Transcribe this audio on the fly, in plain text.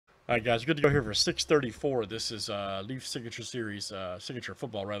All right, guys, good to go here for 634. This is Leaf Signature Series, Signature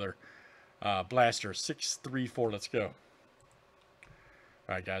Football, rather. Blaster 634. Let's go.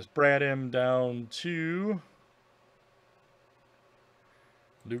 All right, guys. Brad M down to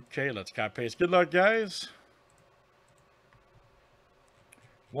Luke K. Let's copy paste. Good luck, guys.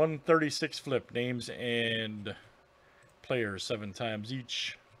 136 flip. Names and players 7 times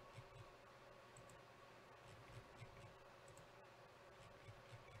each.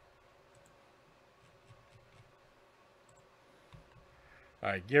 All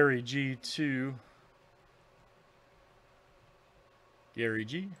right, Gary G to Gary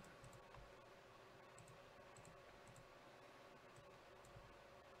G.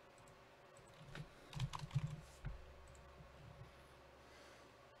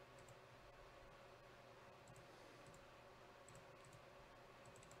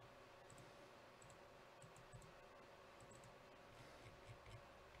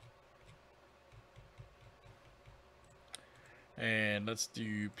 And let's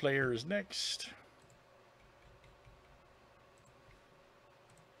do players next.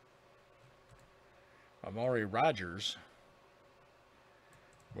 Amari Rogers,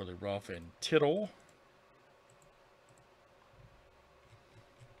 Willie Ruff, and Tittle.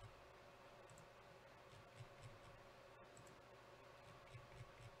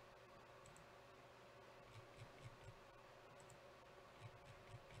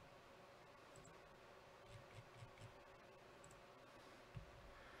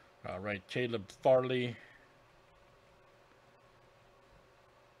 All right, Caleb Farley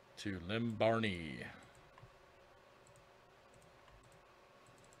to Lim Barney.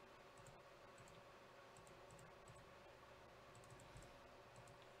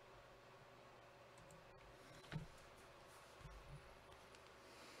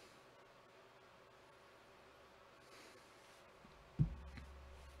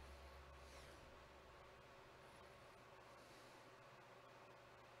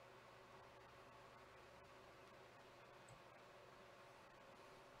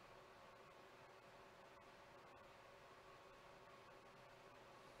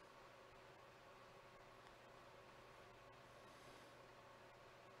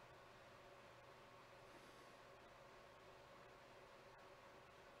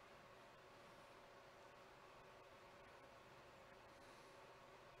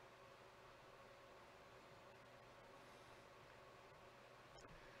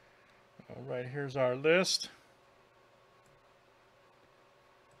 All right, here's our list.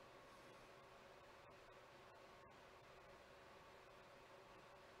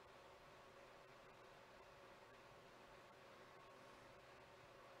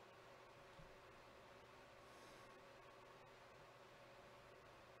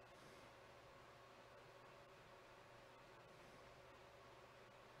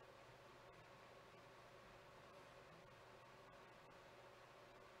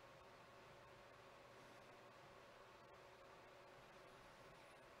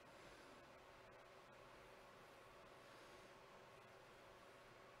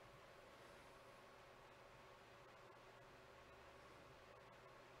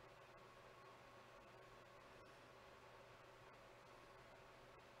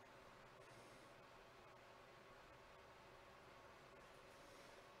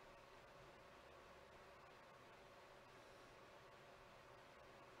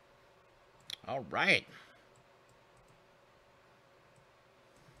 All right.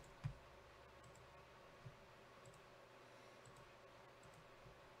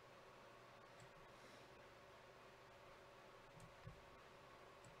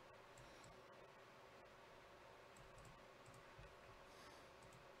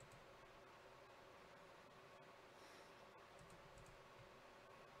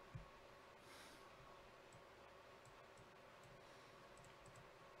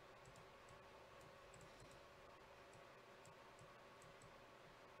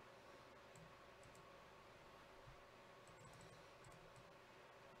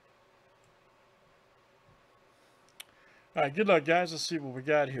 All right, good luck, guys. Let's see what we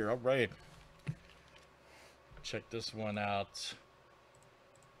got here. All right. Check this one out.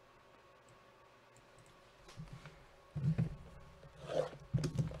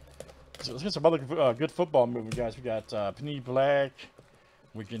 So let's get some other good football movement, guys. We got Panini Black.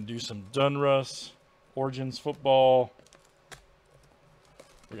 We can do some Dunruss, Origins football.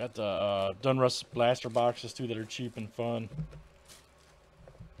 We got the Dunruss blaster boxes, too, that are cheap and fun.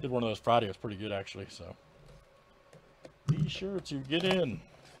 Did one of those Friday. It was pretty good, actually, so be sure to get in.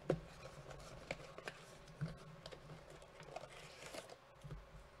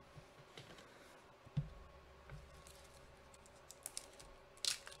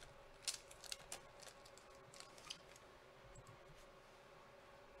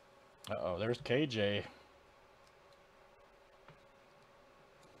 Uh-oh, there's KJ.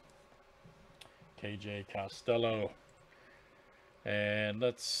 KJ Costello. And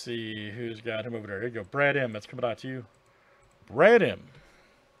let's see who's got him over there. There you go. Brad M. That's coming out to you. Brad M.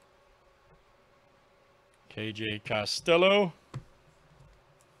 KJ Costello.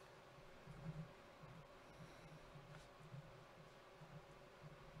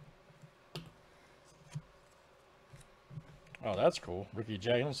 Oh, that's cool. Ricky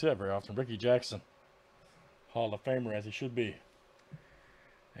Jackson. You don't see that very often. Ricky Jackson. Hall of Famer as he should be.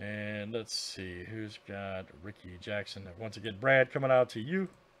 And let's see who's got Ricky Jackson. Once again, Brad, coming out to you.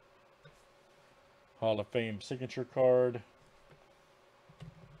 Hall of Fame signature card.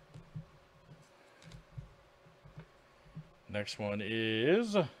 Next one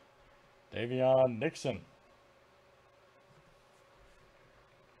is Davion Nixon.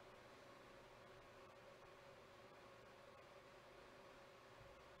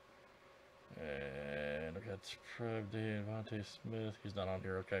 And look at Devontae Smith. He's not on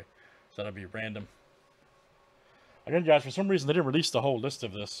here. Okay. So that'll be random. Again, guys, for some reason they didn't release the whole list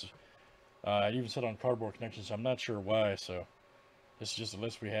of this. It even said on Cardboard Connection, so I'm not sure why. So this is just a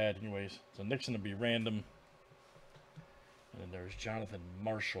list we had anyways. So Nixon will be random. And then there's Jonathan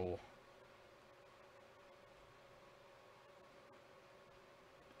Marshall.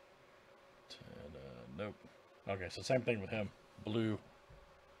 And, nope. Okay, so same thing with him. Blue.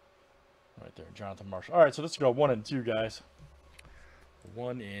 Right there, Jonathan Marshall. All right, so let's go 1 and 2, guys.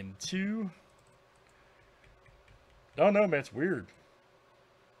 1 and 2. Oh, no, man, it's weird.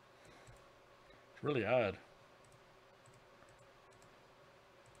 It's really odd.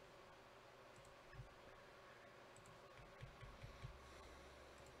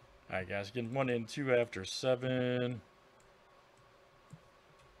 All right, guys, getting 1 and 2 after 7.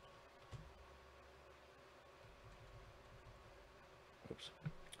 Oops.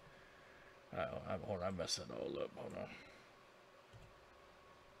 Hold on, I messed that all up. Hold on.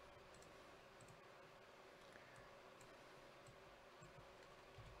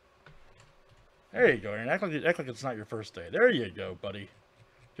 There you go, Aaron. Act like it's not your first day. There you go, buddy.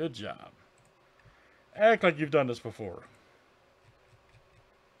 Good job. Act like you've done this before.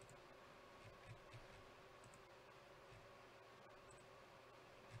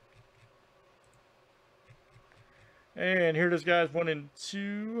 And here it is, guys. 1 and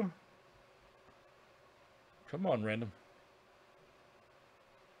 2. Come on, random.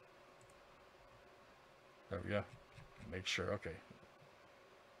 There we go. Make sure. Okay.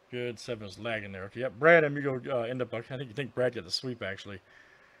 Good. 7 is lagging there. Okay. Yep. Brad and me go end up. I think Brad got the sweep, actually.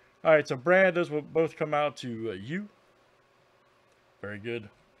 All right. So, Brad, those will both come out to you. Very good.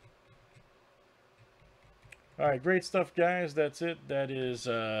 All right. Great stuff, guys. That's it. That is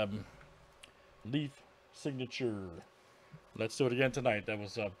Leaf signature. Let's do it again tonight. That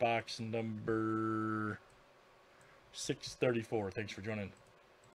was box number 634. Thanks for joining.